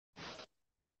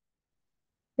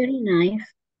Very nice.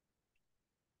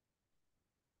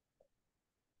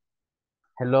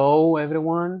 Hello,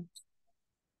 everyone.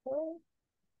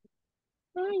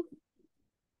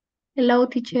 Hello,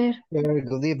 teacher.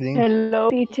 Good evening.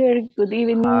 Hello, teacher. Good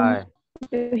evening. Hi.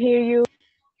 To hear you.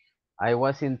 I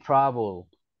was in trouble.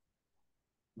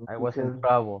 I was in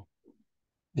trouble.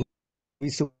 We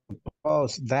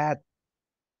suppose that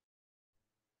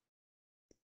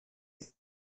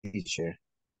teacher.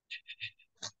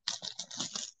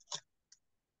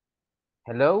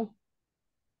 Hello?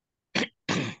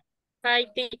 Hi,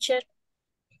 teacher.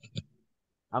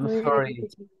 I'm sorry.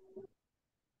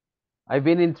 I've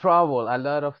been in trouble, a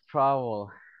lot of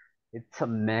trouble. It's a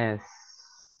mess.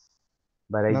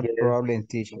 But I No guess, problem,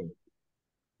 teacher.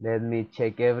 let me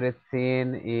check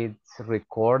everything. It's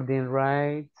recording,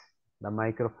 right? The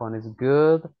microphone is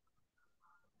good.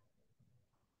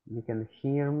 You can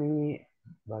hear me,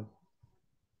 but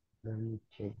let me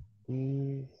check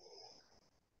this.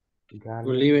 Got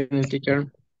Good it. evening, teacher.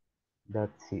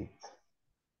 That's it.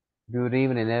 Good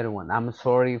evening, everyone. I'm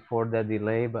sorry for the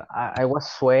delay, but I was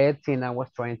sweating. I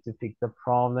was trying to fix the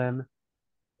problem,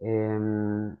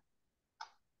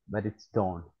 but it's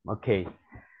done. Okay,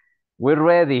 we're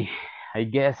ready, I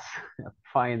guess,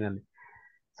 finally.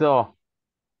 So,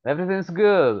 everything's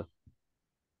good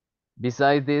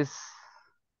besides this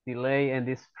delay and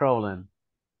this problem.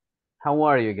 How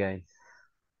are you guys?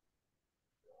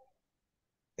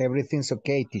 Everything's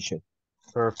okay, teacher.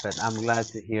 Perfect. I'm glad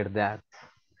to hear that.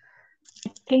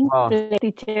 Can Wow. play,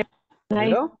 teacher.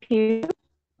 Nice Hello? to hear you.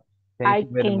 Thank I you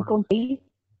very can much. complete.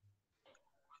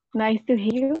 Nice to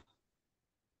hear you.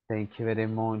 Thank you very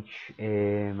much,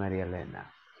 Maria Elena.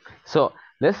 So,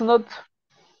 let's not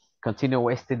continue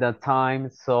wasting that time.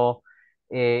 So,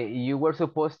 you were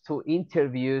supposed to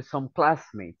interview some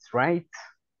classmates, right?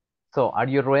 So, are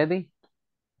you ready?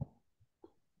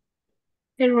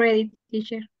 We're ready,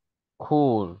 teacher.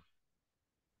 Cool.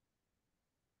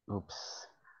 Oops.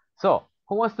 So,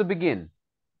 who wants to begin?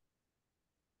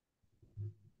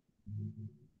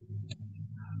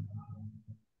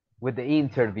 With the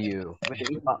interview.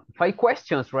 5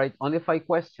 questions, right? Only 5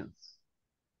 questions.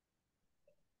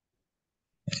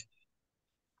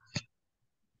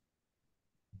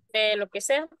 Lo que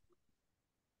sea.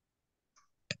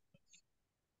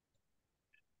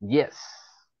 Yes.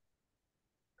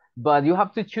 But you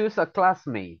have to choose a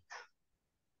classmate.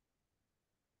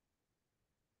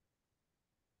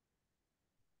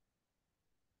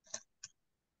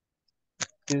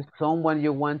 Choose someone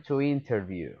you want to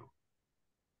interview.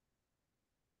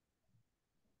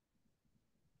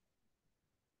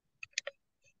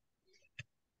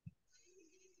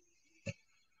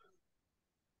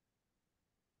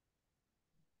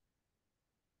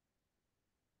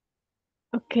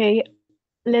 Okay,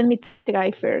 let me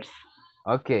try first.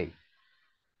 Okay.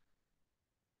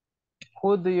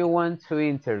 Who do you want to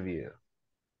interview?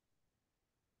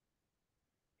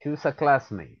 Choose a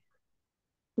classmate.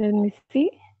 Let me see.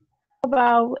 How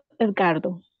about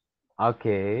Edgardo?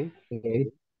 Okay.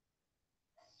 Okay.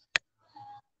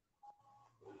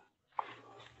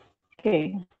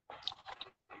 Okay.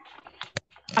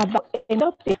 About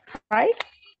adopted, right?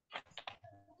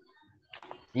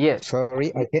 Yes.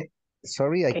 Sorry, I can't.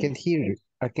 Sorry, I Okay. can't hear you.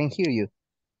 I can't hear you.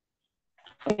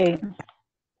 Okay.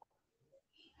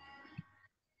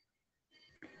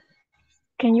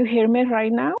 Can you hear me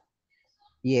right now?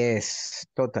 Yes,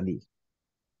 totally.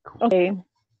 Okay.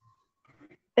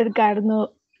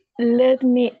 Edgardo, let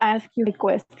me ask you a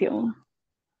question.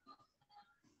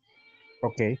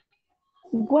 Okay.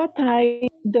 What time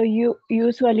do you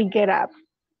usually get up?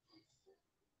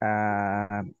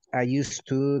 I used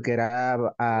to get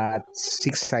up at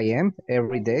 6 a.m.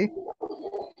 every day.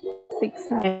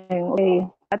 6 a.m. Okay,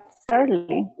 that's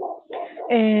early.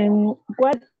 And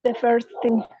what's the first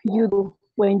thing you do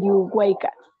when you wake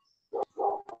up?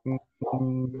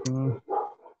 Mm,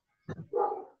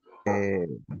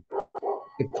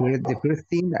 the first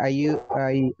thing I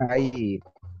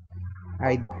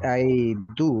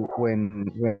do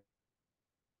when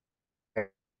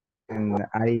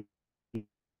I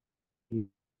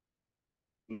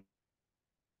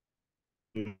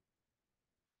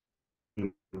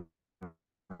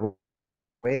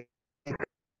wake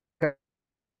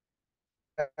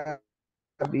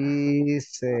up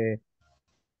is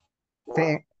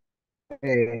thank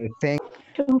thank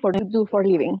For you do for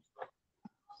living.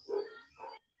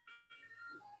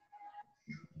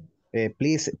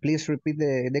 please repeat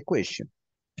the question.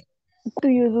 What do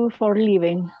you do for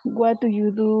living? What do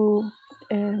you do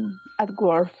at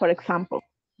work, for example?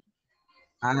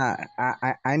 I'm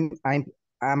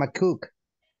a cook.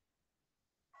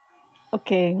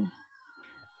 Okay.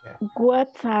 Yeah.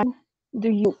 What time do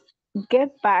you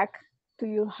get back to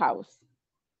your house?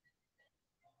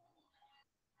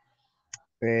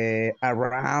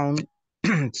 Around,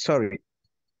 sorry,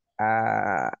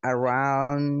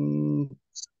 around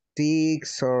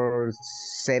 6 or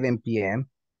 7 p.m.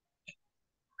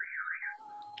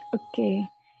 Okay.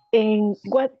 And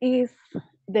what is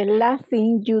the last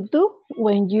thing you do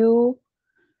when you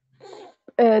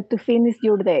to finish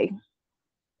your day?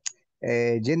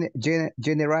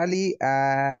 Generally,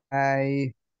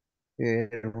 I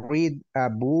read a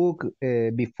book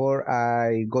before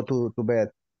I go to bed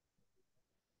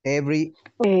every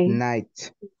Okay,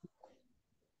 night.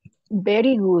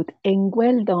 very good and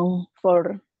well done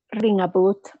for reading a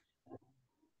book.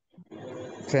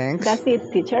 Thanks. That's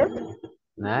it, teacher.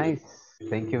 Nice.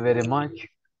 Thank you very much.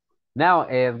 Now,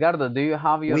 Edgardo, do you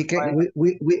have your We can final?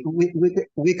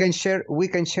 we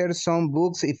can share some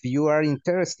books if you are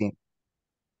interested.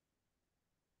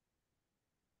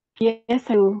 Yes,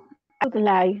 I would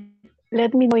like.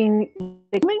 Let me know in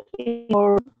the comment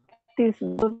or this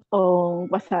book on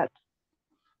WhatsApp.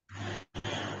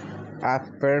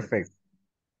 Perfect.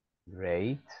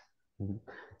 Great.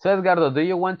 So, Edgardo, do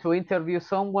you want to interview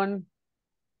someone?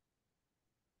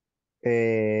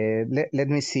 Let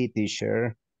me see,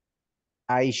 teacher.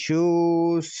 I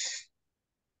choose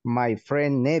my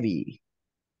friend Nevi.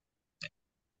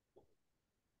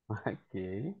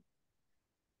 Okay.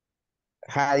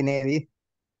 Hi, Nevi.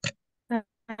 Hi,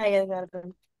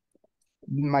 Edgardo.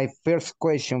 My first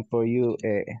question for you,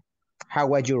 how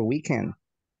was your weekend?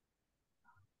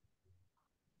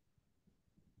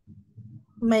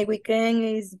 My weekend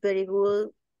is very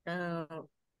good. I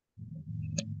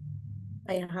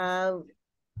have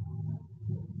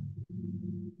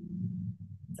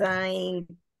time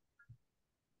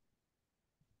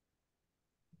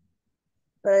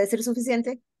para decir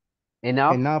suficiente.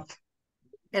 Enough? Enough.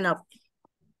 Enough.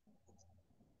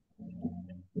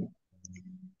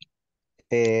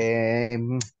 Let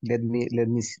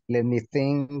me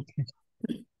think.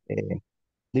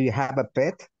 Do you have a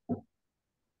pet?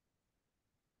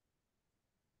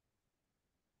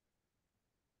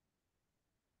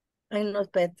 I'm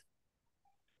not pet.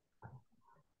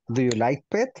 Do you like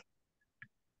pet?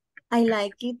 I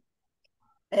like it.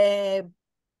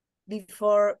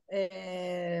 Before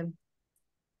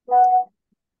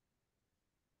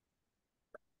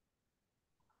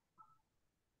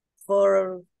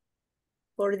for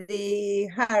the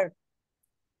heart.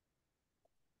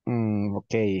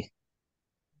 Okay.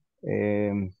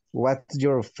 What's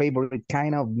your favorite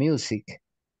kind of music?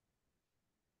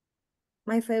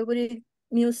 My favorite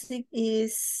music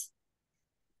is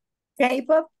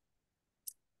K-pop.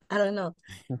 I don't know.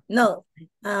 No,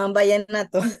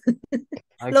 vallenato.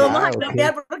 Lo vamos a Okay.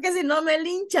 cambiar porque si no me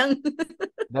linchan.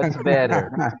 That's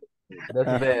better.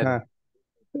 That's better.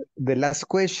 The last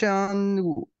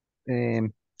question,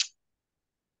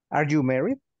 are you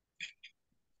married?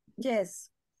 Yes.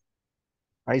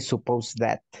 I suppose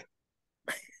that.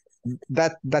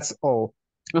 That's all.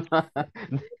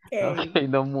 Okay,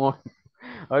 no more.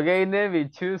 Okay,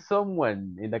 Nevi, choose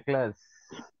someone in the class.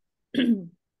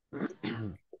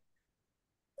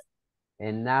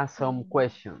 And ask some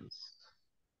questions.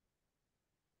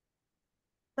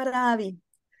 Para Abby.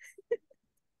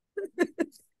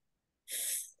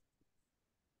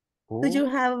 Do you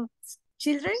have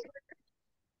children?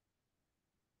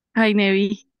 Hi,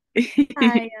 Nevi.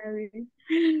 Hi, Abby.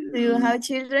 Do you have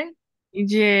children?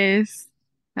 Yes,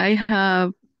 I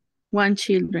have one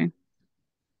children.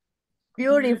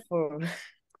 Beautiful.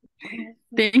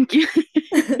 Thank you.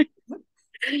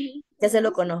 Ya se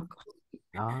lo conozco.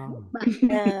 Oh.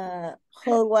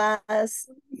 How was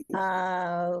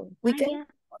weekend?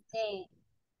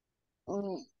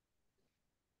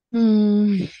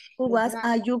 Mm, Who was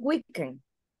your weekend?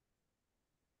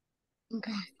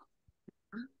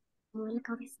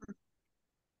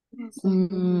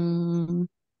 mm,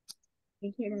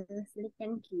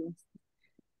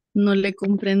 no le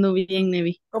comprendo bien,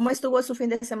 Nevi. ¿Cómo estuvo su fin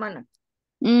de semana?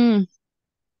 Mm,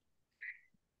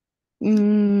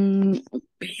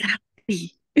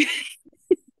 espérate.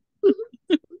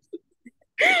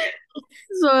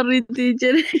 Sorry,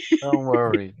 teacher. Don't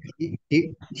worry.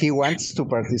 He wants to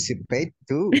participate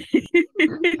too.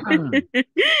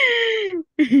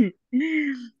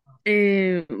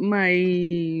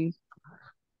 My,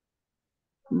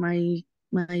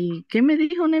 ¿qué me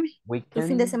dijo, Nevi? Tu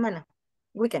fin de Weekend. semana.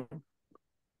 Weekend.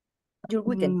 Your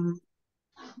weekend.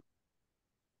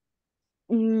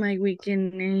 My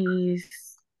weekend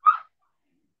is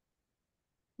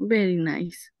very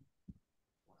nice.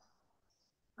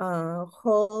 How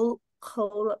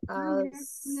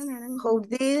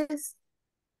this?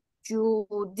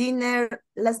 your dinner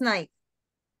last night?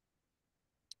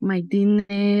 My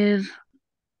dinner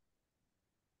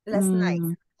Last night.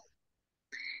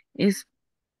 es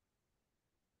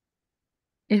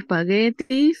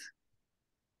espaguetis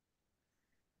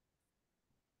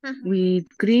with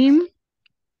cream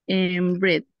and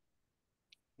bread.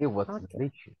 It was Okay.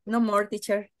 delicious. No more,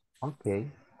 teacher.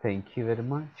 Okay, thank you very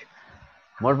much.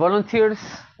 More volunteers?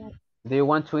 Do you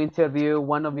want to interview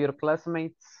one of your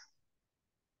classmates?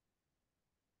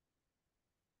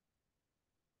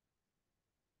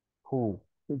 Who?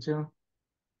 Teacher.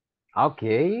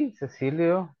 Okay,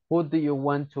 Cecilio, who do you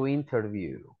want to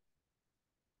interview?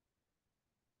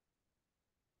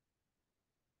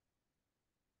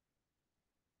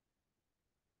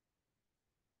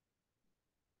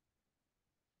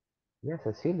 Yes,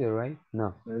 Cecilio, right?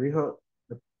 No. Me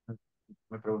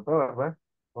preguntó, ¿verdad?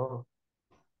 Oh.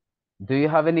 Do you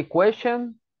have any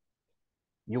question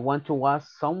you want to ask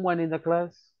someone in the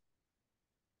class?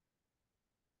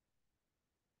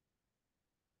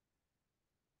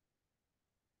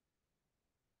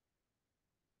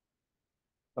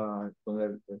 Con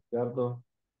el Edgardo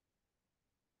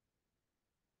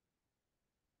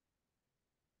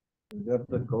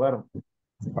Escobar.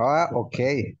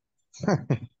 Okay.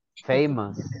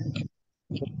 Famous.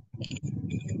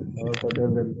 El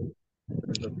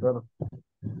doctor.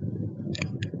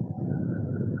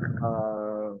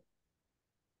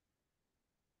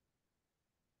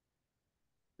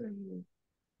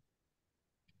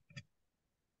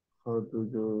 How do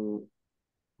you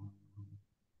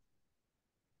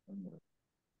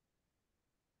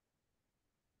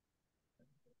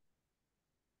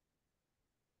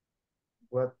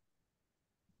what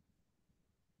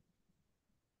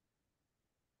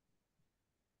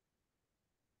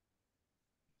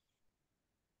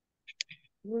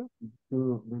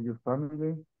do your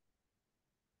family?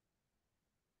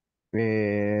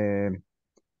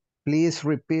 Please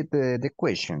repeat the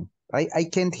question. I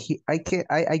can't I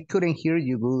couldn't hear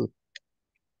you good.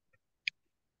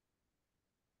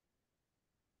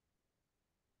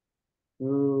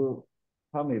 Your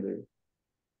family,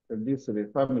 usually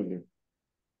family.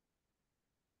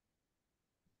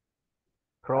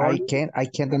 Probably, I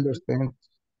can't understand.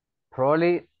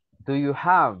 probably, do you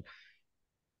have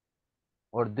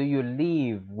or do you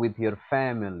live with your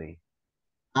family?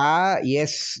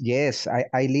 Yes.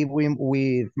 I live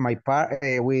with my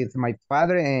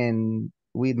father and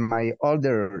with my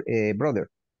older brother.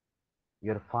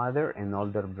 Your father and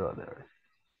older brother.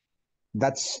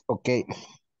 That's okay.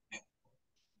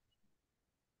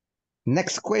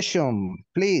 Next question,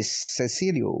 please,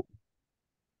 Cecilio.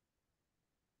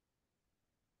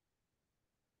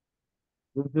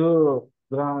 Do you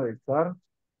drive a car?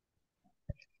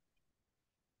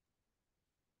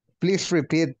 Please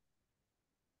repeat.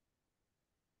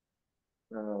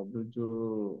 Do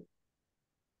you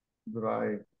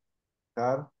drive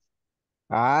car?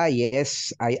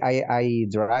 Yes, I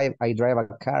drive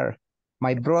a car.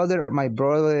 My brother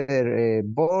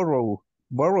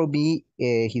borrow me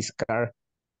his car.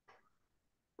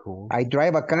 Cool. I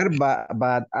drive a car,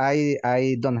 but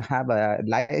I don't have a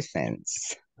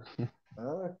license.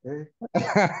 Okay.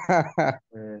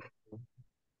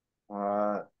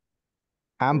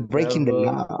 I'm breaking the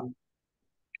law.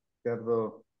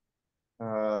 Ricardo,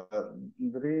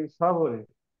 drink favorite.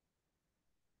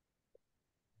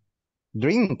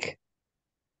 Drink.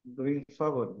 Drink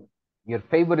favorite. Your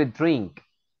favorite drink?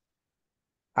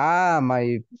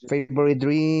 My favorite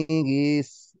drink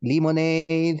is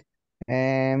lemonade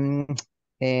and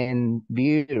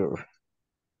beer.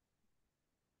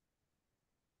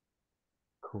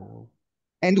 Cool.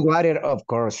 And water, of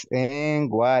course,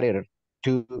 and water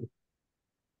too.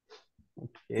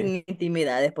 Okay. Sin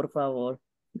intimidades, por favor.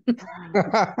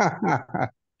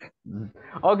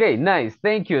 Okay, nice.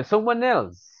 Thank you. Someone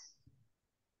else?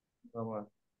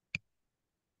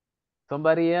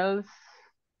 Somebody else?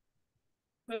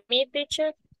 Me,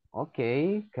 teacher.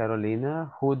 Okay,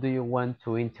 Carolina, who do you want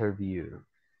to interview?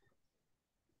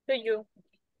 To you.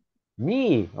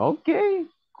 Me? Okay,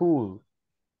 cool.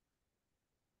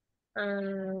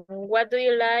 What do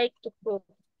you like to cook?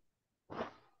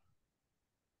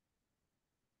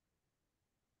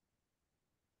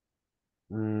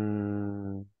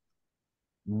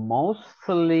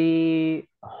 Mostly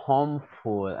home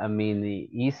food. I mean,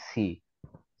 easy.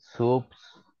 Soups,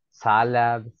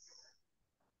 salads,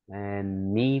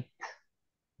 and meat,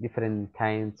 different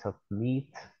kinds of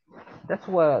meat. That's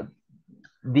what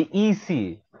the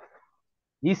easy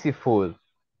food.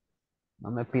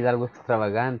 No me pida algo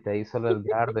extravagante, ahí solo el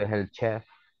Edgardo es el chef.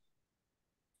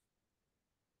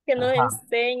 Que nos Ajá.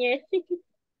 enseñe.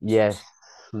 Yes.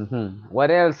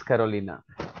 What else, Carolina?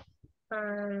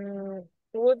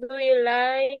 Who do you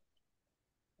like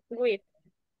with?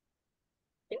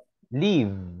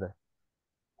 Live.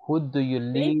 Who do you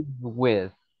Live? live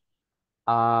with?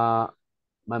 My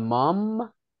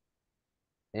mom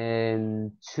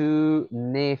and two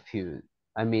nephews.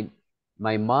 I mean,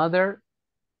 my mother,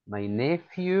 my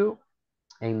nephew,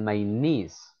 and my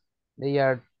niece. They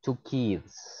are two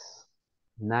kids,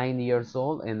 9 years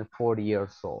old and 4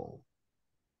 years old,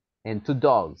 and two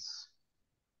dogs.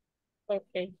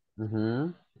 Okay.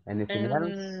 Anything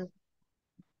else?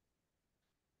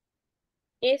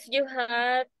 If you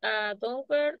had a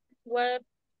daughter, what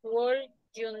would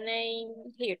you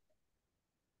name her?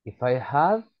 If I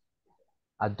have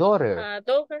a daughter, A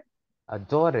daughter? a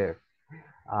daughter,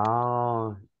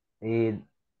 oh, it,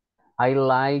 I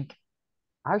like,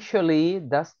 actually,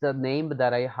 that's the name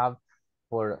that I have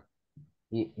for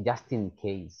just in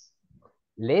case.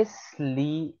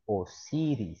 Leslie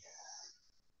Osiris.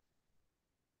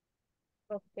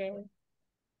 Okay.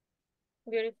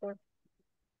 Beautiful.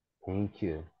 Thank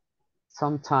you.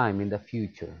 Sometime in the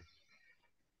future.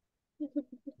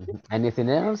 Anything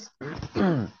else?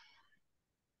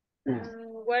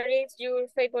 What is your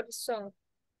favorite song?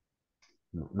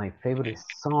 My favorite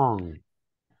song.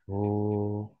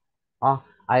 Oh,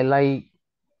 I like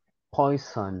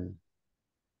Poison,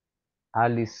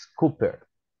 Alice Cooper.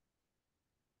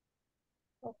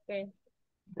 Okay.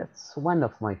 That's one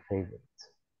of my favorites.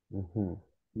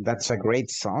 That's a great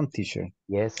song, teacher.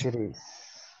 Yes, it is.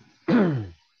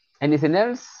 Anything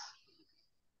else?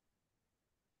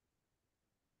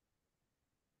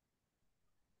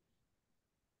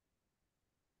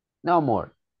 No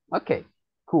more. Okay,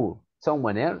 cool.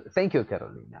 Someone else? Thank you,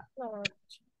 Carolina. No.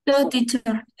 Hello,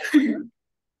 teacher.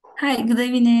 Hi, good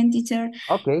evening, teacher.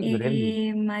 Okay, good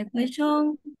evening. My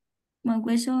question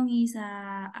is,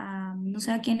 no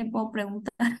sé a quién le puedo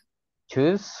preguntar.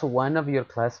 Choose one of your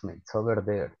classmates over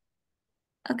there.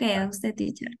 Okay, a usted,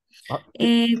 teacher. Oh,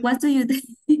 What do you do?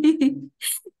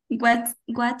 What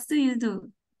do you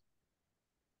do?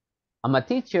 I'm a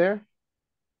teacher.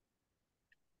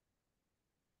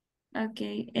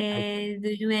 Okay. Do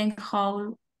you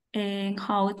how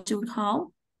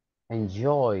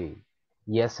Enjoy.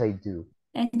 Yes, I do.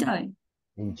 enjoy?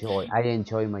 Enjoy. I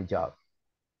enjoy my job.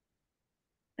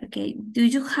 Okay. Do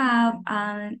you have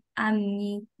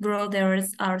any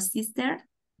brothers or sister?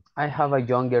 I have a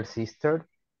younger sister.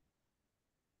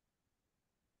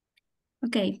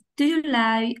 Okay. Do you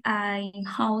like a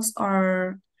house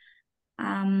or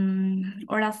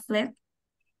a flat?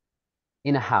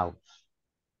 In a house.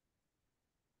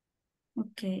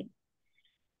 Okay.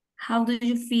 How do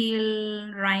you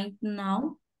feel right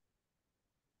now?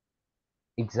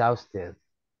 Exhausted.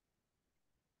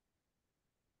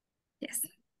 Yes.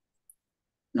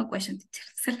 No question,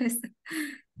 teacher.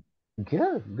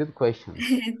 Good question.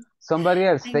 Somebody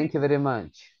else, thank you very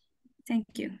much. Thank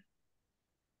you.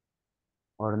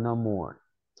 Or no more.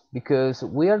 Because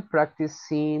we are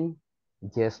practicing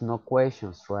yes, no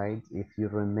questions, right? If you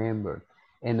remember.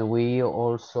 And we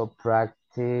also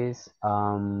practice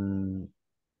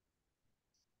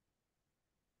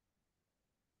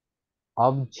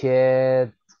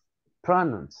object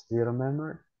pronouns. Do you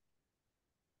remember?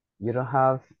 You don't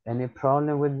have any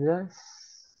problem with this?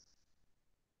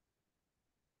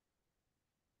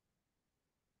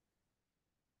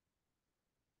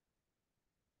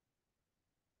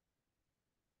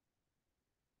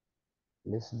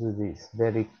 Let's do this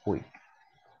very quick.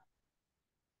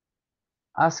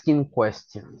 Asking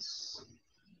questions.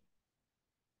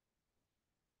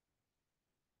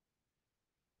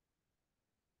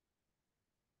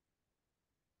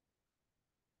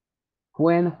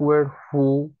 When, where,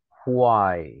 who,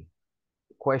 why.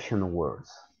 Question words.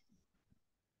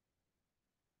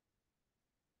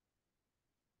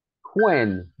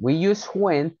 When. We use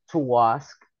when to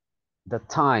ask the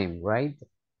time, right?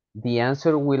 The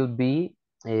answer will be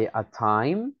a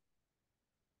time.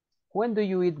 When do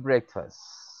you eat breakfast?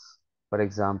 For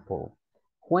example,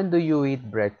 when do you eat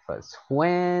breakfast?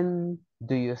 When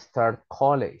do you start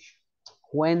college?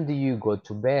 When do you go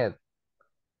to bed?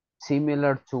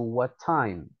 Similar to what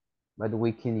time, but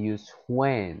we can use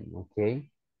when, okay?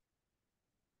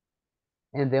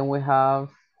 And then we have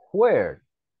where.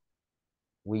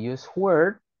 We use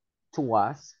where to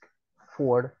ask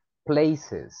for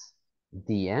places.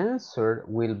 The answer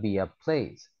will be a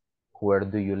place. Where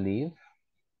do you live?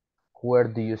 Where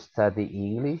do you study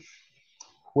English?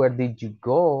 Where did you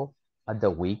go at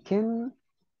the weekend?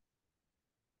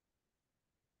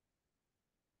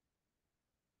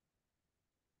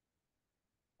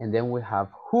 And then we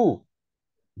have who.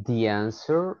 The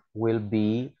answer will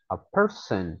be a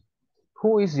person.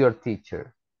 Who is your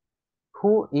teacher?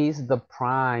 Who is the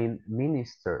prime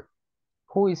minister?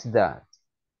 Who is that?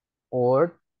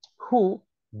 Or who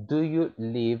do you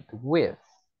live with?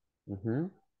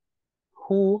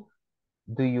 Who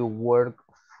do you work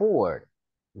for?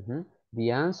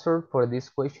 The answer for this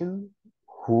question,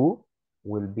 who,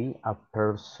 will be a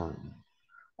person.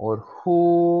 Or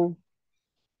who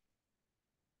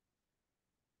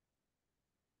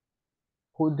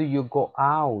do you go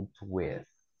out with?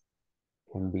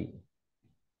 Can be.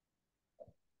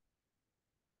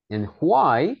 And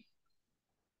why?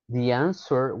 The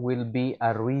answer will be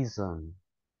a reason.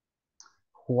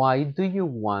 Why do you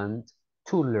want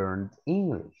to learn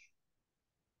English?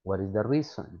 What is the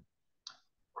reason?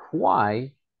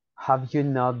 Why have you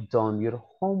not done your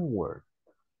homework?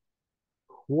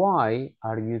 Why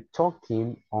are you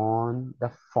talking on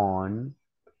the phone?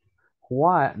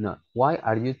 Why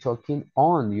are you talking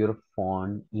on your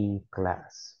phone in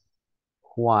class?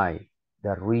 Why?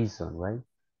 The reason, right?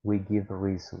 We give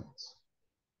reasons.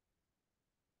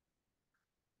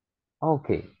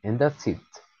 Okay, and that's it.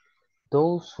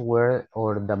 Those were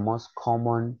the most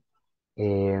common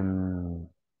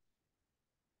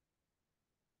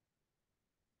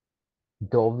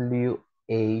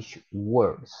WH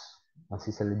words.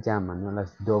 Así se les llama, ¿no?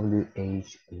 Las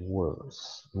WH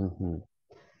words.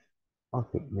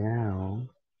 Okay, now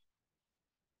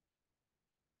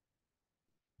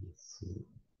let's see.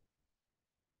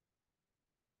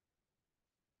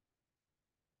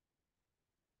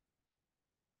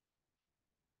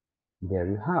 There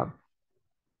you have.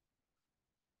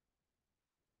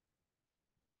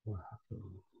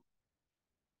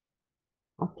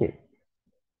 Okay.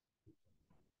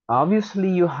 Obviously,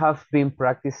 you have been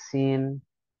practicing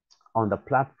on the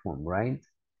platform, right?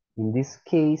 In this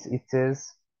case, it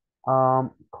says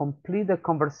complete the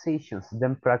conversations,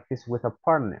 then practice with a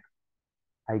partner.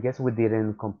 I guess we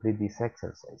didn't complete this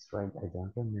exercise, right? I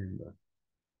don't remember.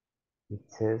 It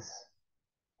says,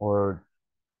 or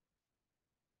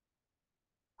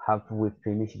have we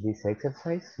finished this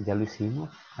exercise? ¿Ya lo hicimos?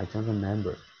 I don't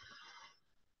remember.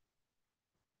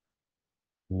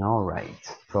 No,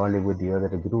 right. Probably with the other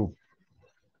group.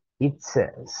 It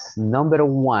says, number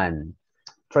 1,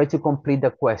 try to complete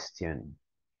the question.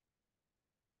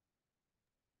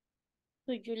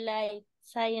 Do you like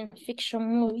science fiction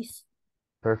movies?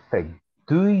 Perfect.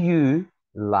 Do you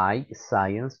like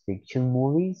science fiction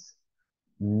movies?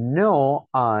 No,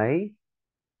 I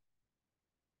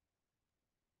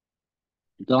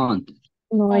Don't.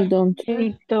 No, I don't.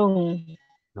 I don't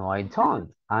No, I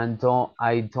don't. And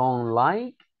I don't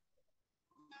like.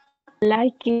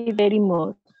 like it very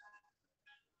much.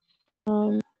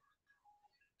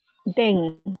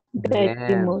 Then,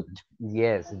 very much. Them.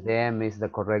 Yes, them is the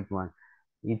correct one.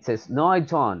 It says, no, I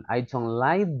don't. I don't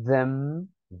like them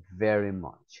very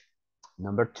much.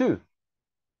 Number 2.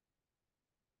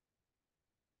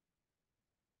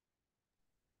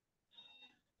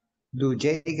 Do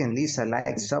Jake and Lisa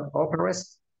like soap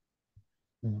operas?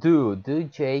 Do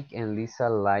Jake and Lisa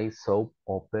like soap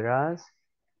operas?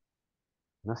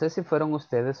 No sé si fueron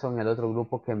ustedes o en el otro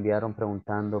grupo que enviaron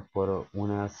preguntando por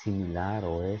una similar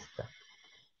o esta.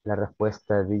 La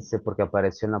respuesta dice porque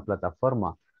apareció en la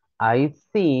plataforma. I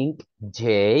think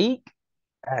Jake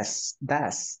Does.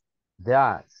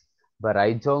 does, but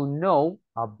I don't know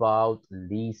about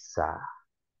Lisa.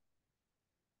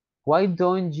 Why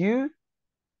don't you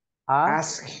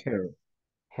ask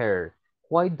her?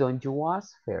 Why don't you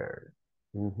ask her?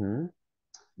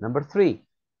 Number 3.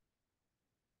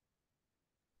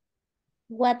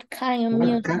 What kind of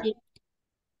music?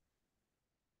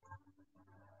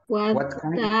 What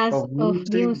type of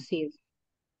music?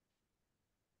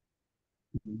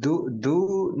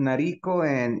 Do Nariko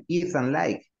and Ethan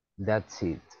like? That's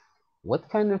it. What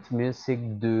kind of music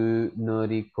do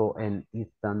Noriko and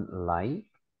Ethan like?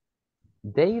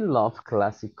 They love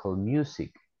classical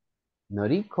music.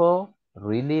 Noriko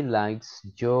really likes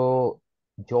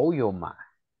Yo-Yo Ma.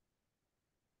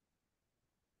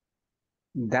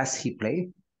 Does he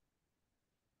play?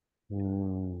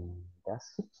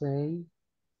 Does he play?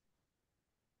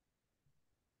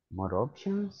 More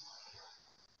options?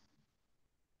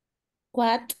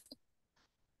 What?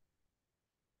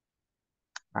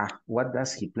 What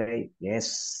does he play?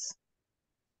 Yes.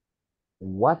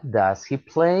 What does he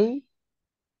play?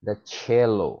 The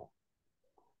cello.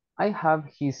 I have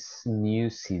his new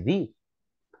CD.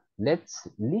 Let's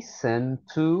listen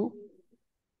to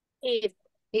It.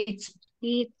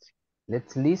 It.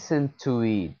 Let's listen to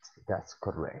it. That's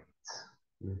correct.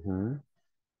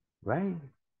 Right?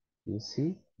 You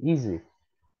see? Easy.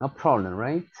 No problem,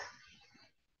 right?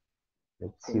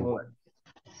 Let's see what.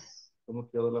 ¿Cómo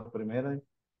quedó la primera?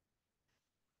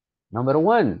 Number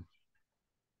 1.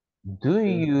 Do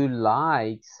you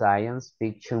like science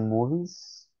fiction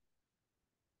movies?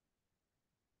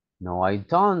 No, I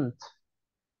don't.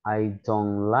 I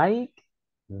don't like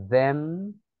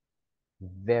them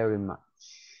very much.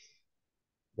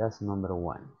 That's number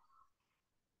 1.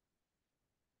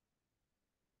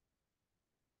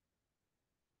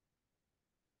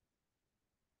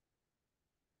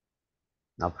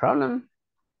 No problem.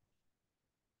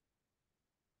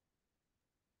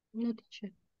 No,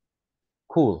 teacher.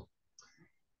 Cool.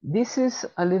 This is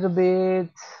a little bit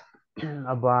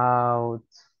about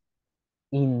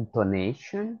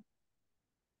intonation.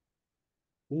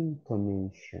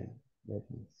 Intonation. Let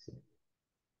me see.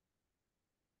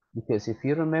 Because if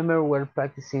you remember, we're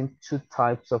practicing 2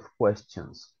 types of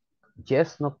questions.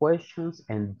 Yes, no questions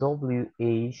and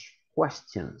WH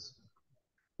questions.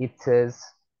 It says,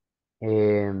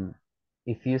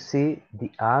 if you see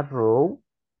the arrow,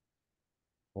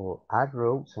 o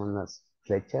arrow son las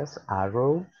flechas,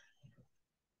 arrows,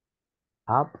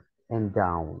 up and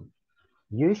down.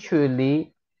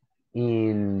 Usually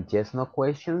in yes, no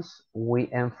questions,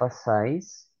 we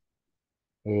emphasize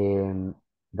the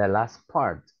last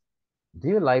part. Do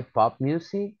you like pop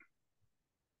music?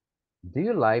 Do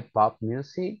you like pop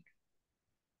music?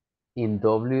 In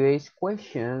WH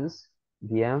questions,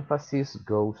 the emphasis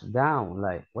goes down.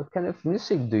 Like, what kind of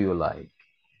music do you like?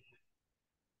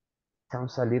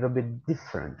 Sounds a little bit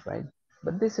different, right?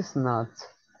 But this is not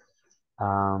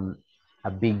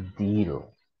a big deal.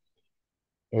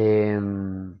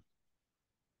 I'm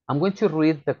going to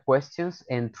read the questions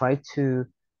and try to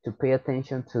pay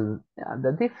attention to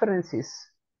the differences.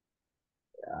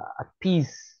 A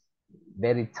piece,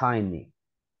 very tiny.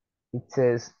 It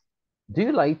says, do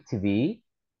you like TV?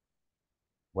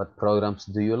 What programs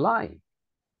do you like?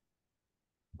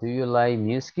 Do you like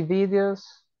music videos?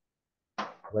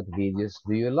 What videos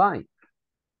do you like?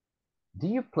 Do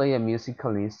you play a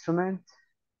musical instrument?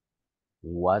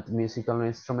 What musical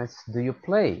instruments do you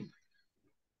play?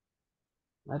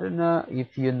 I don't know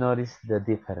if you notice the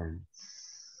difference.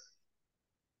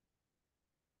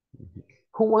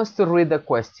 Who wants to read the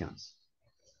questions?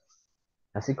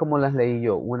 Así como las leí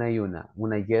yo, una y una.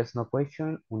 Una yes, no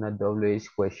question, una WH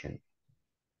question.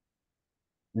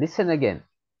 Listen again.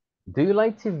 Do you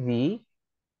like TV?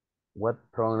 What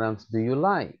programs do you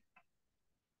like?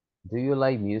 Do you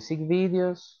like music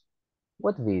videos?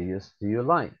 What videos do you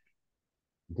like?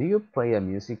 Do you play a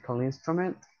musical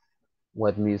instrument?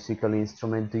 What musical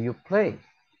instrument do you play?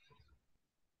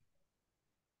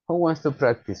 Who wants to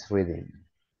practice reading?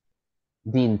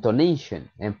 The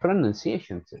intonation and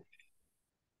pronunciation too.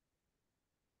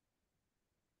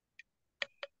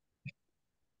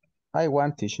 I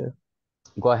want, teacher.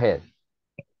 Go ahead.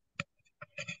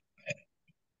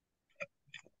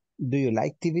 Do you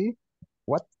like TV?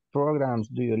 What programs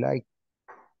do you like?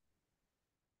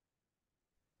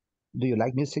 Do you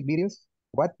like music videos?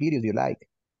 What videos do you like?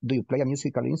 Do you play a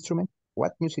musical instrument?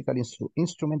 What musical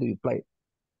instrument do you play?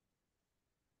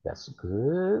 That's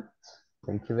good.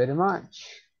 Thank you very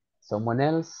much. Someone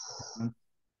else?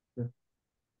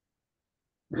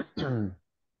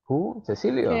 Who?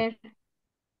 Cecilio? Teacher.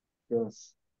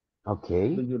 Yes.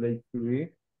 Okay. Do you like TV?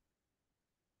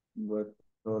 What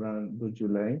program do you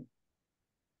like?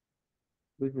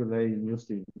 Do you like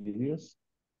music videos?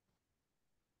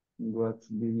 What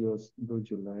videos do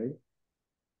you like?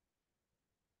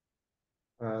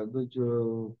 Do you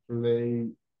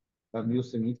play a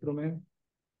music instrument?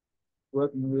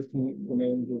 What music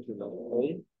instrument do you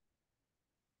like?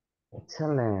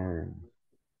 Excellent.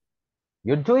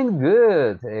 You're doing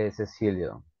good,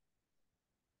 Cecilio.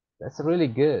 That's really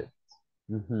good.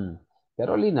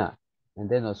 Carolina, and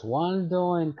then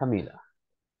Oswaldo and Camila.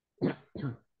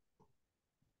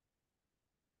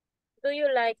 Do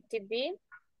you like TV?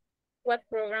 What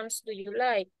programs do you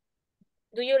like?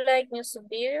 Do you like music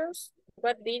videos?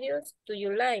 What videos do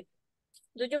you like?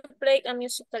 Do you play a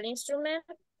musical instrument?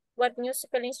 What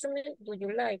musical instrument do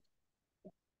you like?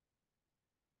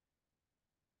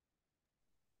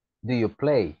 Do you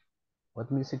play?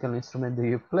 What musical instrument do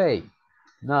you play?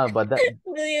 No, but that.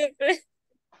 Do you play?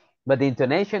 But the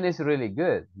intonation is really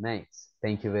good. Nice.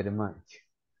 Thank you very much.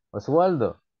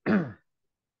 Oswaldo.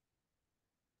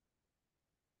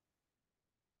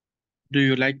 Do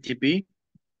you like TV?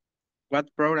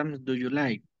 What programs do you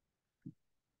like?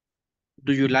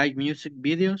 Do you like music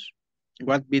videos?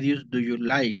 What videos do you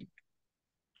like?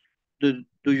 Do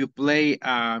you play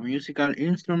a musical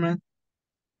instrument?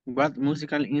 What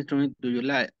musical instrument do you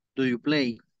like? Do you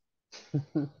play?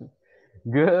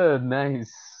 Good,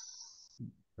 nice.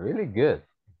 Really good.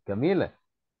 Camila.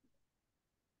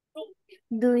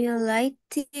 Do you like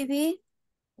TV?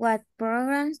 What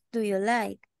programs do you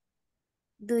like?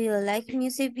 Do you like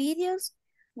music videos?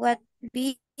 What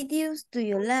videos do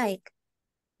you like?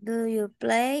 Do you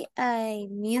play a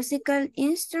musical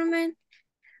instrument?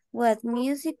 What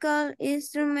musical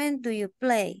instrument do you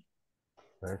play?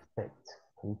 Perfect.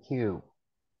 Thank you.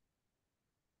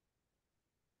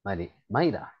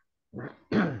 Mayra.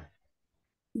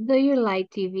 Do you like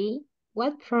TV?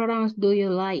 What programs do you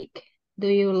like? Do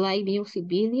you like music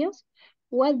videos?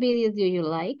 What videos do you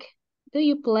like? Do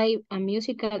you play a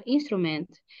musical instrument?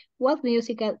 What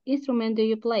musical instrument do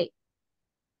you play?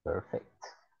 Perfect.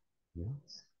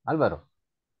 Yes. Álvaro.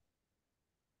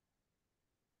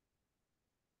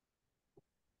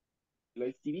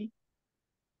 Like TV?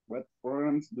 What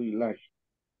programs do you like?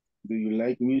 Do you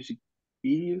like music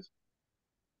videos?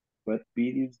 What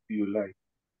videos do you like?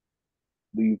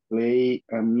 Do you play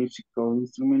a musical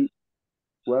instrument?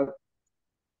 What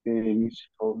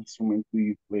musical instrument do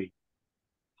you play?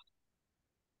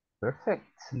 Perfect.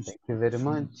 Thank you very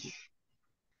much.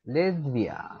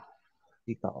 Lesbia.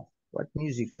 Musical. What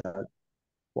musical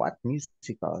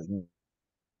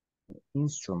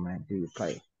instrument do you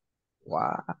play?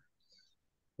 What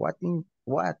what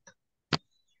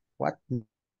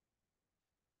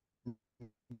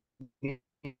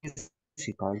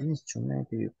musical instrument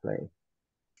do you play?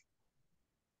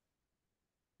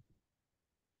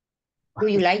 Do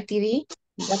you like TV?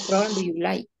 What program do you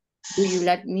like? Do you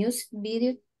like music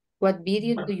videos? What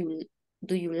video do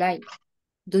you like?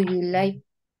 Do you like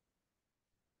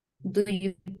do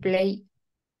you play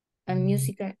a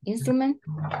musical instrument?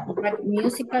 What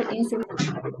musical instrument?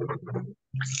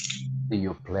 Do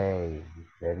you play?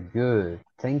 Very good.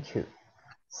 Thank you.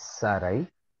 Sarai.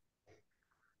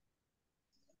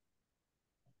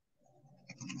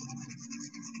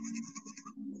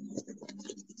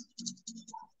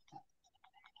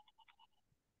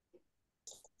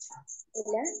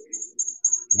 Hola,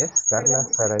 Yes, perdón,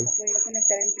 Carla, Sarai. voy a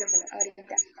conectar el micrófono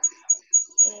ahorita.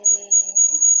 Eh,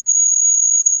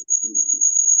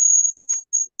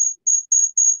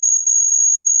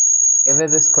 Debe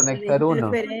La desconectar uno.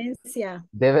 interferencia.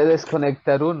 Debe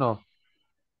desconectar uno.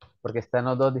 Porque están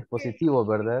los dos dispositivos,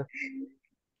 ¿verdad?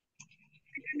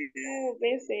 no,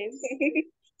 veces.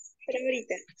 Pero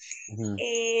ahorita. Ujú.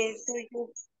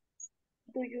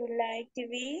 Do you like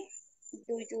TV?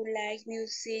 Do you like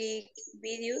music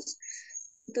videos?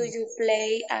 Do you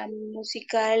play a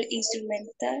musical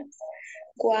instrumental?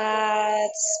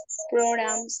 What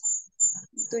programs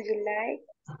do you like?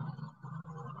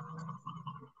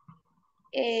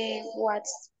 What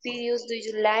videos do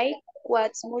you like?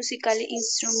 What musical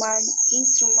instruments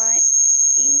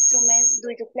do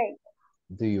you play?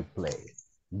 Do you play?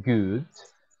 Good.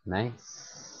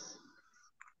 Nice.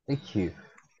 Thank you.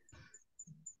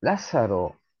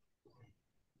 Lázaro.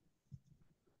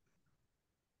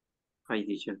 Hi,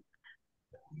 teacher.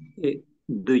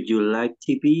 Do you like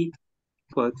TV?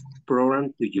 What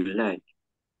program do you like?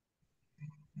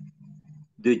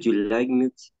 Do you like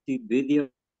music video?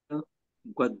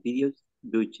 What videos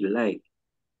do you like?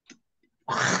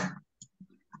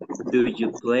 Do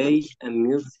you play a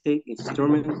music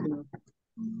instrument?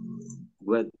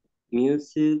 What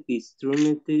music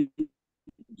instrument do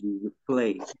you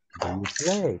play? Do you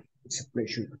play? It's a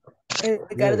pleasure.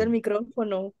 Ricardo, el Good.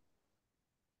 micrófono.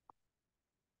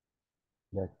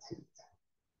 That's it.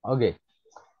 Okay.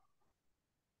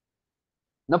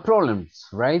 No problems,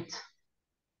 right?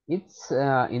 It's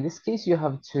in this case you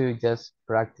have to just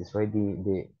practice, right?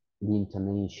 The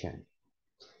intonation.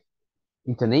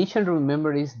 Intonation,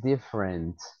 remember, is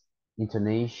different.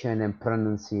 Intonation and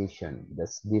pronunciation,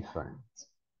 that's different.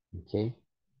 Okay.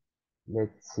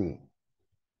 Let's see.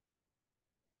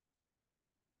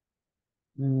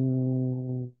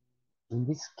 In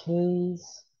this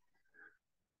case,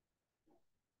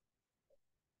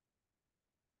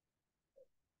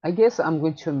 I guess I'm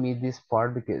going to omit this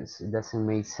part because it doesn't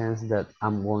make sense that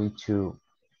I'm going to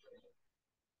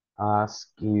ask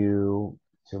you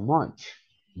too much.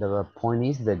 The point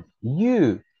is that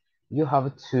you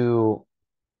have to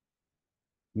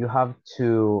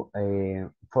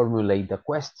formulate the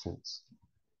questions.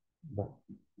 But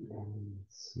let me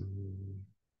see.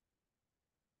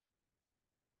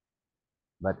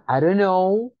 But I don't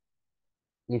know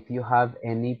if you have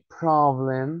any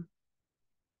problem.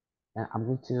 And I'm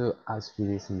going to ask you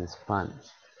this in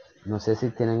Spanish. No sé si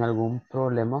tienen algún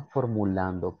problema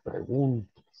formulando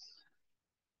preguntas.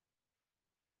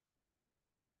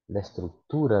 La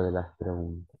estructura de las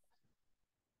preguntas.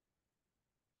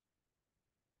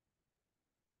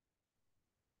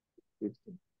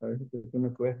 A veces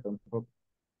me cuesta un poco.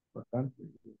 bastante.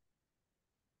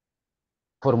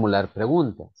 Formular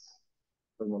preguntas.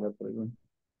 Formular preguntas.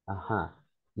 Ajá.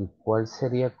 ¿Y cuál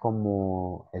sería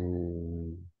como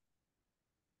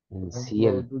Por en sí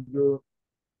ejemplo, el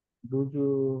do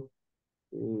you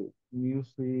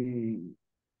music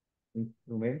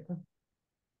instrumenta?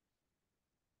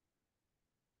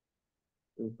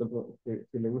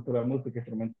 Si le gusta la música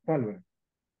instrumental, ¿verdad?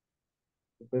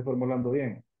 Estoy formulando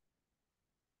bien.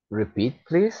 repeat,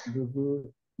 please?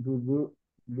 Do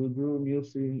you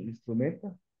music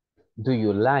instrumenta? Do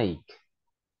you like?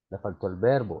 Le faltó el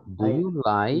verbo. Do I you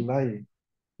like? like.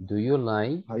 Do you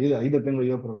like? Ahí le tengo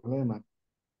yo problema.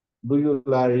 Do you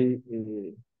like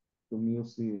to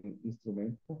music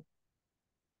instrumenta?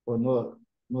 O no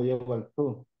llevo al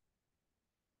to.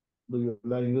 Do you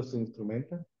like music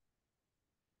instrumenta?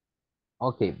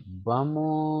 Ok,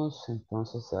 vamos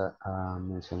entonces a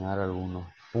mencionar algunos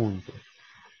puntos.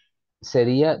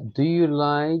 Sería, do you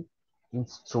like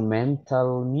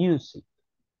instrumental music?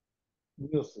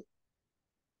 Music.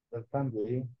 El cambio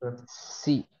ahí.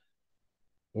 Sí.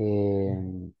 Do you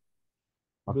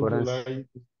Acuérdense. like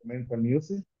instrumental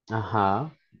music?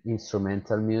 Ajá,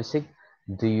 instrumental music.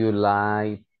 Do you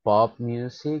like pop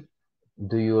music?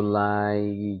 Do you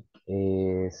like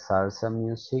salsa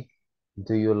music?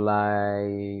 Do you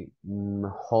like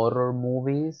horror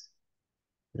movies?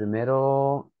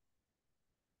 Primero,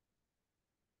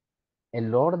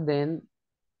 el orden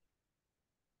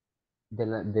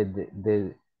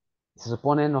se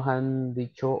supone nos han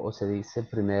dicho o se dice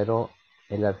primero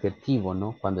el adjetivo,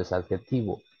 ¿no? Cuando es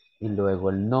adjetivo y luego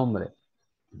el nombre.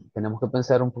 Tenemos que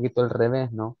pensar un poquito al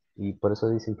revés, ¿no? Y por eso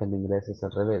dicen que en inglés es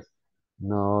al revés.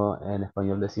 No, en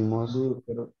español decimos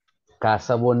Pero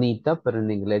casa bonita, pero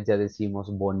en inglés ya decimos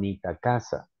bonita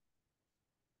casa.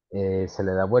 Se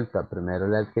le da vuelta primero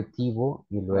el adjetivo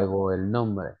y luego el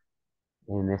nombre.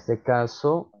 En este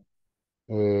caso,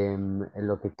 en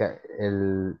lo que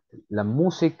la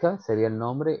música sería el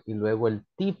nombre y luego el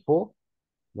tipo,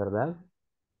 ¿verdad?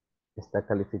 Está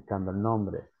calificando el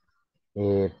nombre.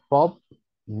 Pop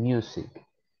music,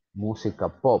 música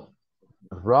pop.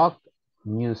 Rock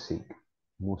music,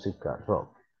 música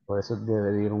rock. Por eso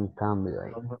debe de ir un cambio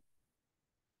ahí.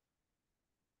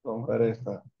 vamos a ver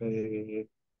esta.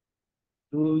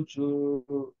 Do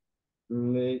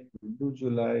you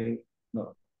like,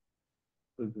 no,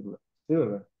 do you like, sí,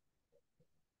 ¿verdad?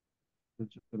 Do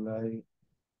you like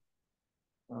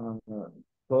uh,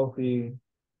 coffee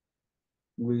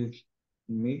with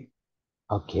milk?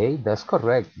 Okay, that's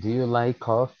correct. Do you like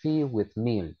coffee with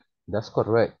milk? That's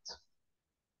correct.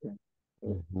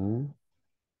 Ujú,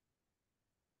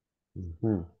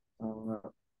 ujú. Uh,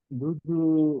 do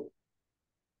you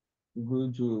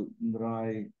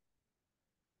drive,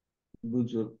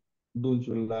 do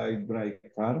you like drive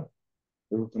car?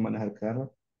 ¿Te gusta manejar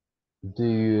carro? Do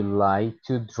you like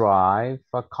to drive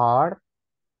a car?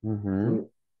 Ujú.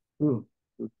 To,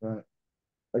 to,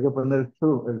 hay que poner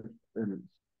to,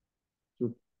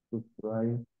 to, to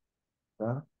drive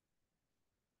car,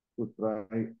 to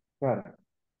drive car.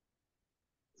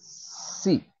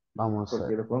 Sí, vamos a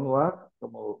Porque ver. le pongo a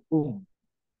como un.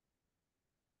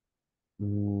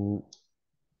 Mm,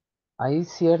 hay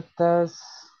ciertas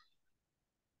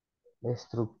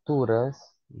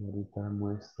estructuras, y ahorita la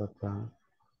muestro acá.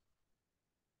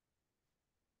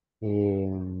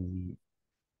 Em,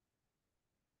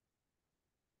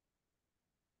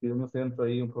 Yo me siento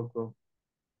ahí un poco,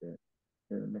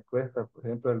 me cuesta. Por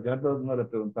ejemplo, el gato no le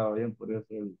preguntaba bien, por eso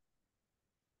él,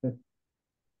 le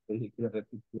dije que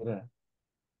repitiera.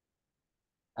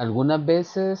 algunas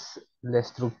veces la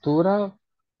estructura,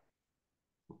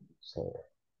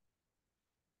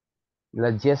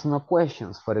 las yes no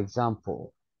questions, for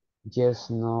example. Yes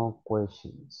no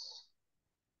questions.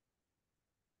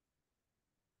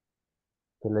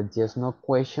 Que las yes no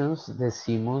questions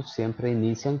decimos siempre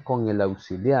inician con el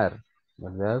auxiliar,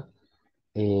 ¿verdad?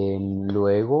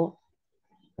 Luego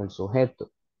el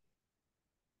sujeto.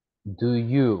 Do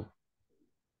you?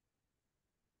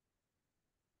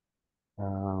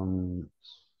 um,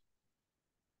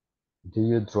 do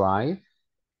you drive?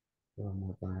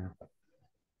 Vamos a poner acá.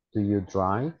 Do you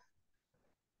drive?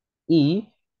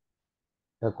 Y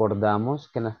recordamos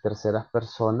que en las terceras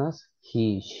personas,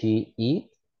 he, she,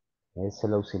 it es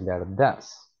el auxiliar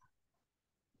does.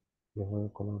 Yo voy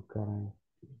a colocar ahí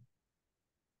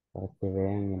para que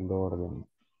vean el orden.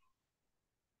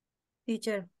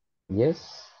 Teacher,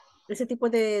 Yes. ese tipo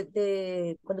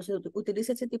cuando se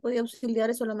utiliza ese tipo de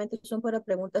auxiliares solamente son para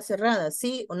preguntas cerradas,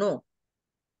 sí o no,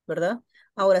 ¿verdad?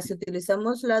 Ahora, si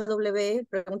utilizamos la W,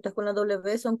 preguntas con la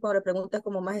W son para preguntas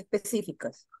como más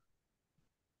específicas.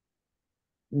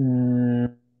 Mm,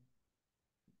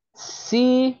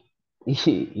 Sí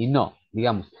y no,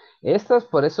 digamos. Estas,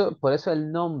 por eso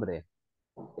el nombre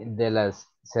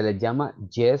se les llama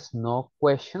yes, no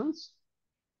questions,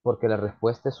 porque la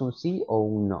respuesta es un sí o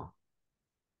un no,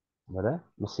 ¿verdad?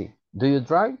 No, sí. Do you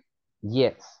drive?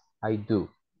 Yes, I do.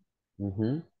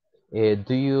 Ujú.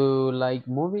 Do you like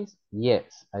movies?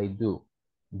 Yes, I do.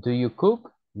 Do you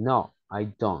cook? No, I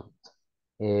don't.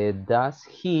 Does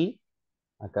he?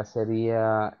 Acá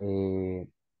sería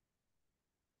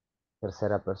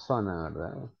tercera persona,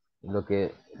 ¿verdad?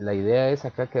 La idea es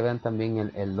acá que vean también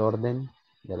el orden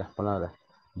de las palabras.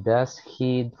 Does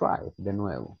he drive? De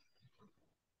nuevo.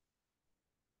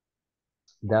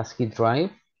 Does he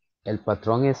drive? El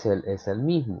patrón es el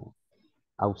mismo.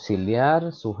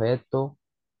 Auxiliar, sujeto,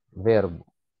 verbo.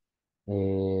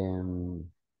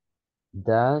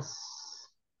 Does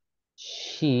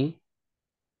she,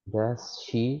 does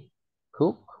she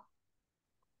cook?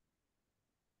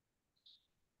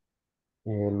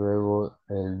 Luego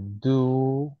el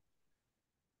do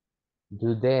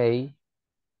they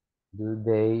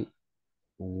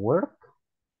work?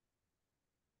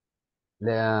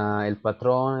 El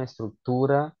patrón,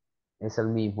 estructura es el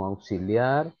mismo,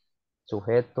 auxiliar,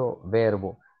 sujeto,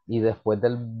 verbo. Y después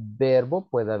del verbo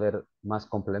puede haber más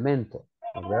complemento,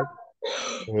 ¿verdad?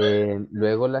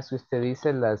 Luego las que usted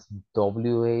dice, las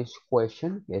WH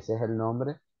question, ese es el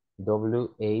nombre,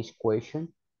 WH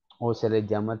question, o se le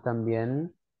llama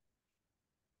también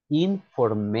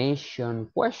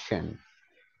information question,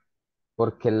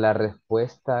 porque la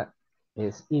respuesta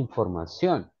es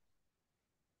información.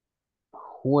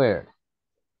 Where.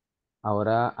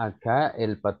 Ahora acá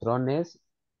el patrón es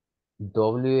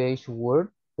WH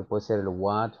word, que puede ser el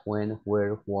what, when,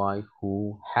 where, why,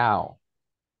 who, how.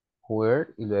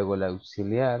 Where y luego el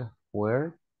auxiliar,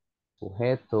 where,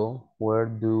 sujeto, where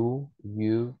do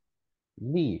you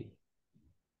live?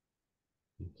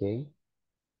 Ok.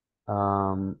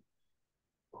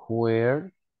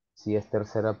 Where, si es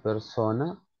tercera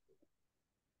persona,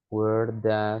 where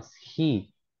does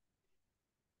he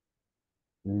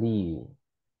live?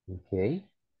 Ok.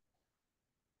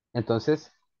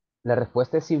 Entonces, la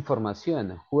respuesta es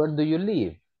información. Where do you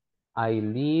live? I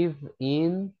live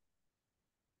in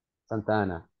Santa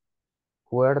Ana.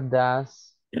 Where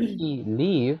does he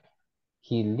live?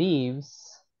 He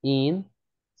lives in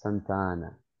Santa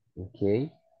Ana. Ok.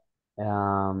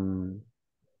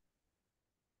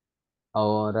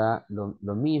 Ahora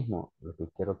lo mismo. Lo que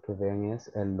quiero que vean es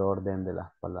el orden de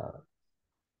las palabras.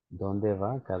 ¿Dónde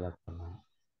va cada palabra?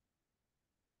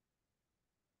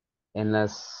 En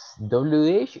las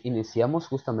WH iniciamos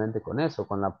justamente con eso,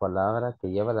 con la palabra que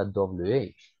lleva la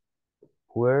WH.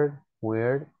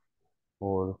 Where,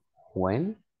 or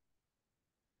when.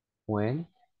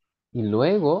 Y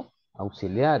luego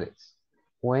auxiliares.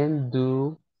 When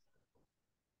do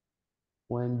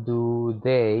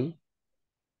they,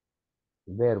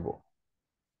 verbo.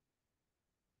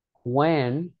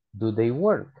 When do they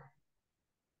work?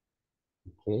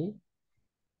 Ok.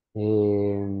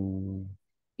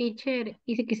 Teacher,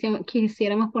 y si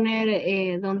quisiéramos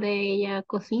poner donde ella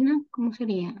cocina, ¿cómo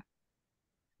sería?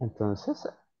 Entonces,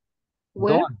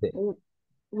 Where, ¿dónde?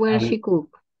 where she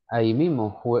cook. Ahí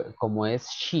mismo, como es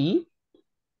she,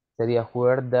 sería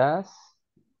where does,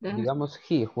 digamos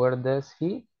he, where does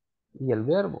he, y el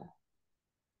verbo.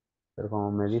 Pero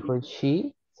como me dijo el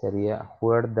she, sería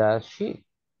where does she,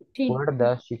 where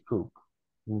does she cook.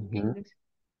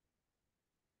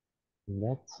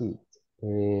 That's it.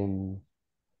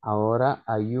 Ahora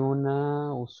hay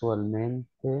una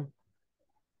usualmente,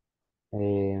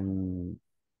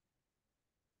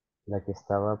 la que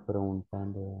estaba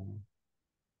preguntando,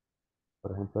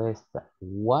 por ejemplo esta.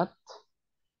 What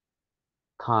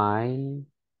kind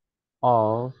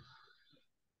of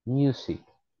music?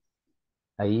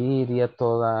 Ahí iría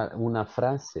toda una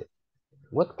frase.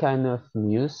 What kind of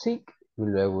music? Y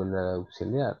luego el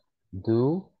auxiliar.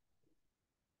 Do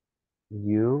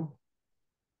you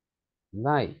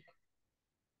like?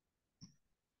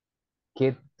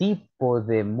 ¿Qué tipo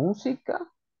de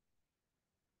música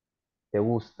te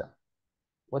gusta?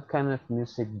 What kind of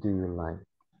music do you like?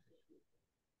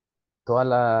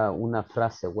 Una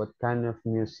frase, what kind of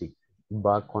music,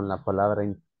 va con la palabra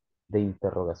de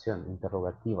interrogación,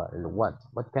 interrogativa, el what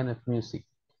kind of music.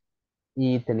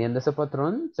 Y teniendo ese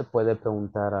patrón, se puede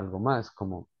preguntar algo más,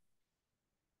 como,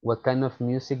 what kind of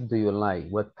music do you like?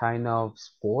 What kind of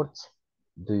sports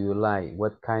do you like?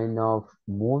 What kind of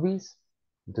movies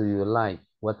do you like?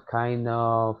 What kind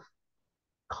of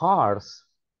cars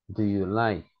do you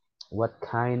like? What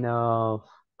kind of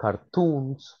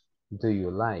cartoons do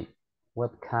you like?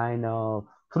 What kind of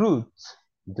fruits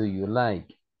do you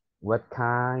like? What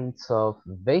kinds of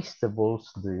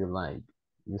vegetables do you like?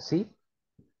 You see,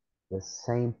 the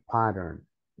same pattern,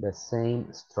 the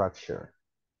same structure.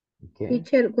 Okay.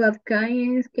 Teacher, what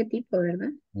kind es qué tipo,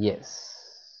 ¿verdad?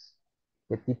 Yes.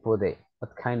 ¿Qué tipo de?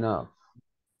 What kind of?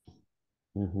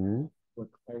 What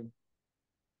kind?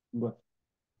 What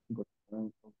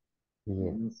kind of?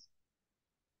 Yes.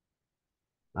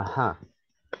 Aha.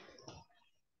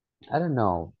 I don't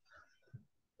know.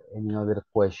 Any other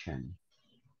question?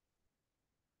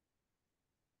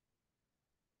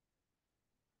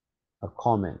 A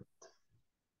comment?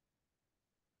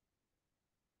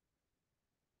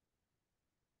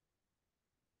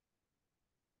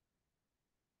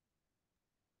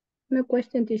 No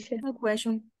question, teacher. No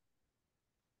question.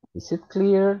 Is it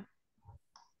clear?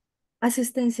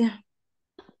 Asistencia.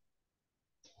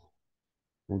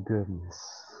 My goodness.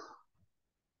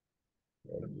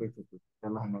 Perfecto, pues, ya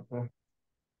las anoté.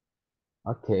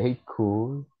 Okay,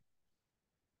 cool.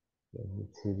 Let me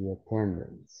see the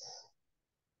attendance.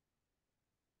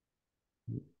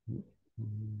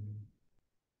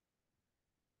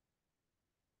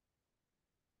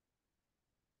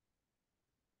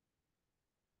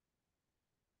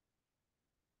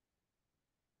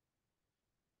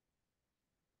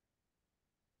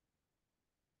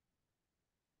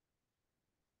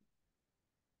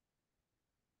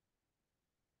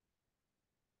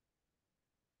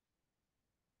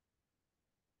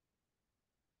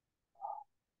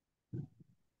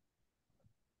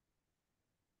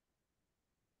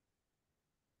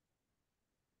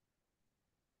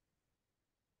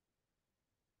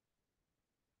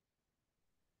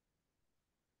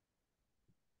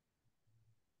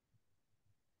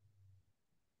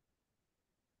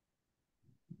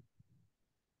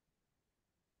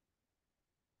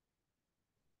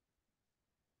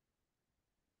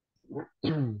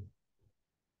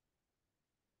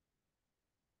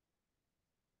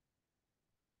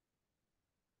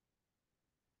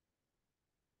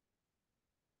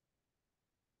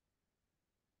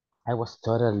 I was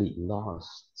totally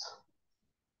lost.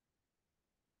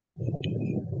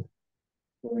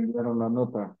 Ya enviaron la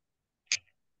nota.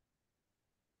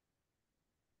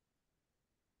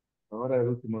 Ahora es el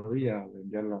último día de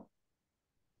enviarla.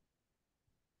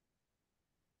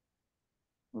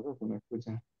 No sé si me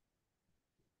escuchan.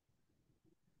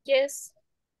 Yes.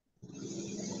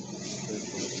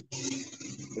 Perfecto.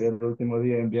 Es el último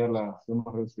día de enviarla.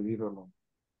 Hemos recibido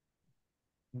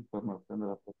la información de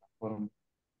la plataforma.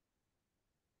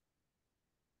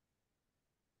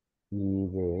 Y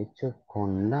de hecho,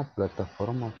 con la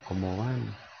plataforma, ¿cómo van?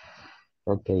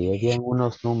 Porque ahí habían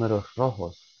unos números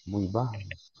rojos muy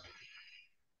bajos.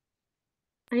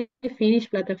 I finished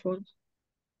platform.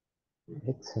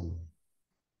 Excelente.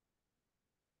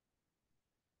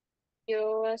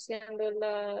 Yo haciendo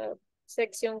la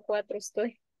sección 4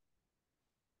 estoy.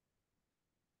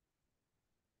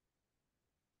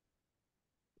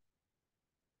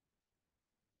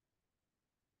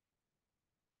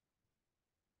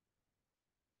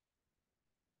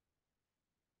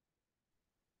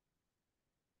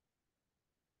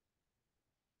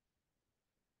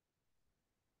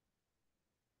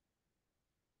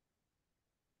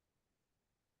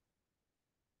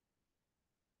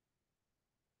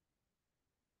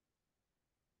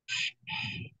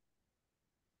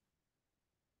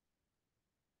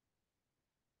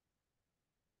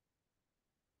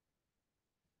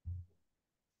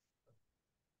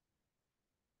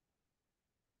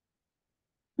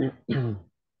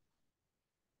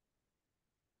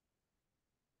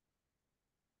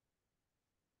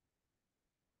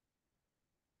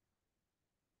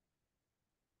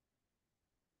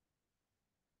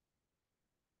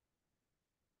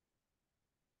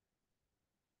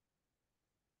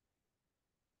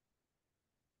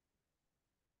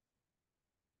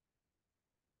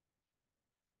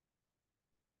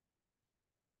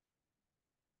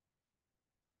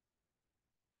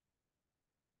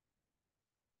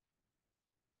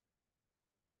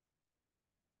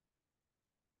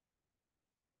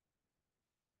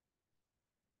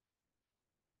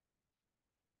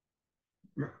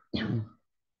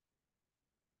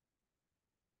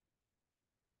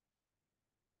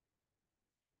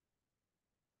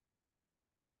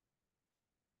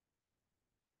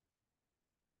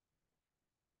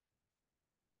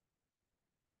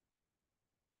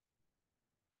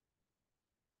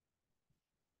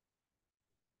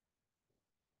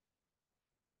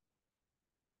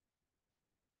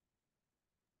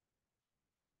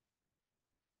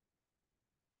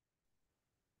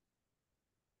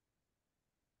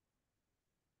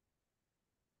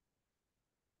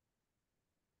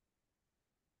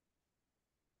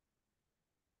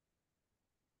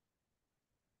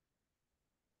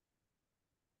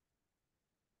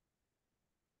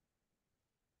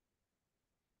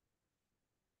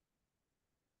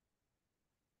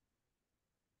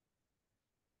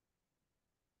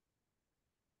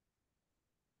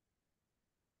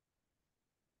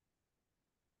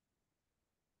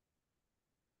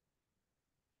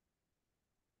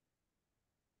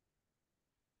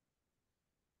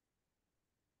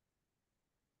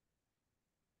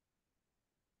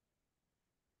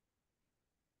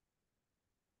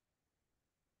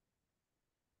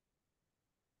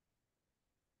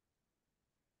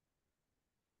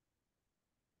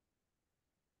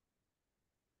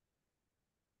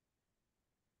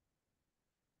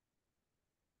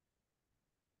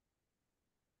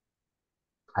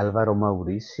 Álvaro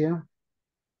Mauricio.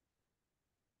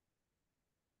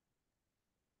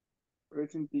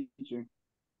 Present teacher.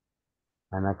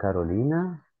 Ana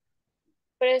Carolina.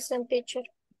 Present teacher.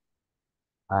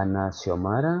 Ana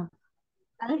Xiomara.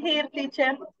 I'm here,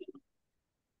 teacher.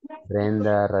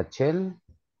 Brenda Rachel.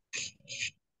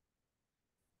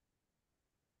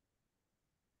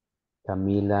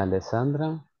 Camila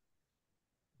Alessandra.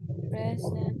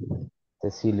 Present.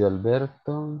 Cecilio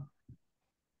Alberto.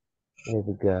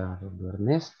 Edgar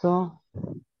Ernesto.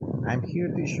 I'm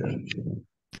here, teacher.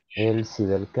 Elsie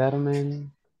del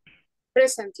Carmen.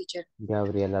 Present teacher.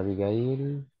 Gabriela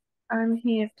Abigail. I'm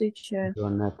here, teacher.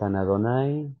 Jonathan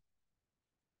Adonai.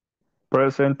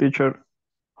 Present teacher.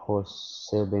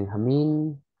 José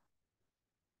Benjamín.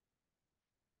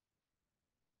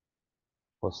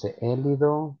 José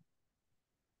Élido.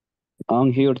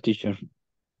 I'm here, teacher.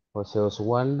 José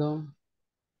Oswaldo.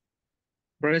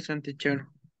 Present teacher.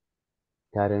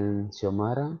 Karen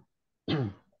Xiomara.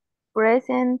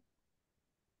 Present.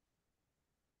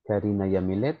 Karina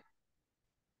Yamilet.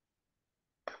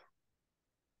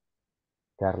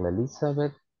 Carla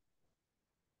Elizabeth.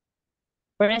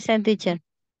 Present teacher.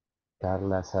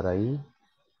 Carla Saraí.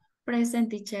 Present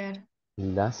teacher.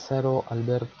 Lázaro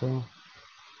Alberto.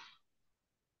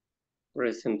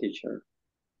 Present teacher.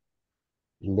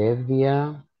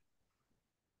 Ledia.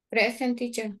 Present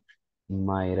teacher.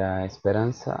 Mayra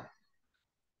Esperanza.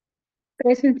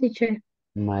 Present teacher.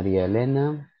 María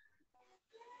Elena.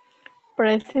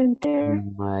 Presenter.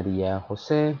 María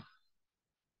José.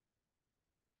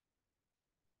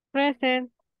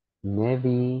 Present.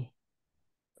 Nevi.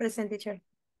 Present teacher.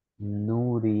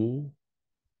 Nuri.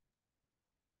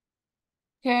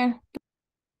 Here.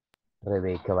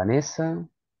 Rebeca Vanessa.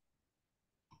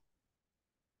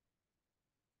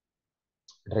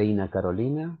 Reina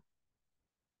Carolina.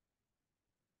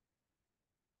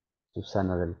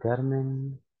 Susana del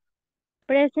Carmen.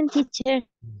 Present teacher.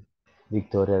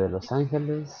 Victoria de Los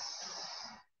Ángeles.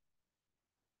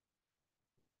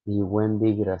 Y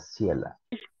Wendy Graciela.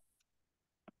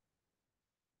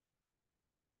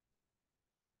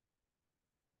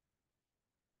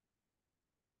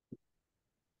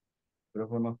 Pero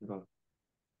fue más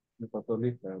me pasó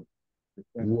lista.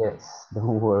 Yes,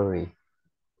 don't worry.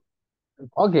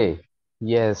 Okay,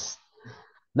 yes.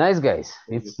 Nice, guys.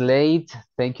 It's late.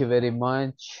 Thank you very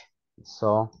much.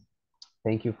 So,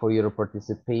 thank you for your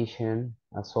participation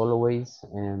as always,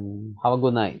 and have a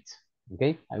good night.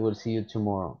 Okay, I will see you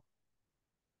tomorrow.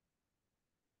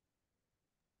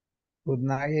 Good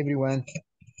night, everyone.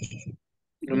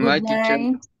 Good night,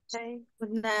 teacher. Okay. Good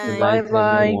Good night. night,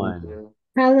 Bye-bye. everyone.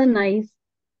 Have a nice.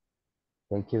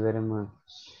 Thank you very much.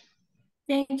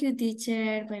 Thank you,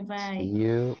 teacher. See Bye-bye.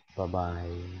 you.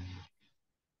 Bye-bye.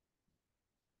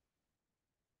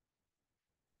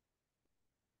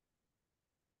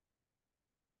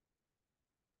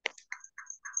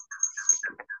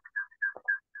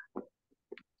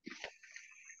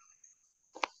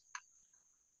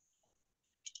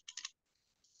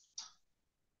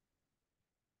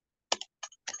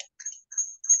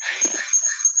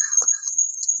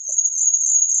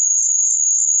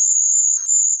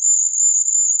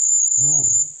 Oh.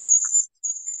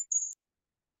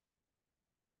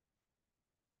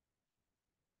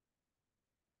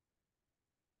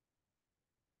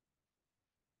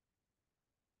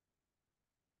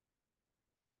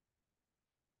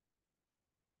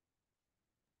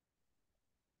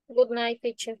 Good night,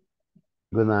 teacher.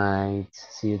 Good night.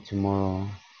 See you tomorrow.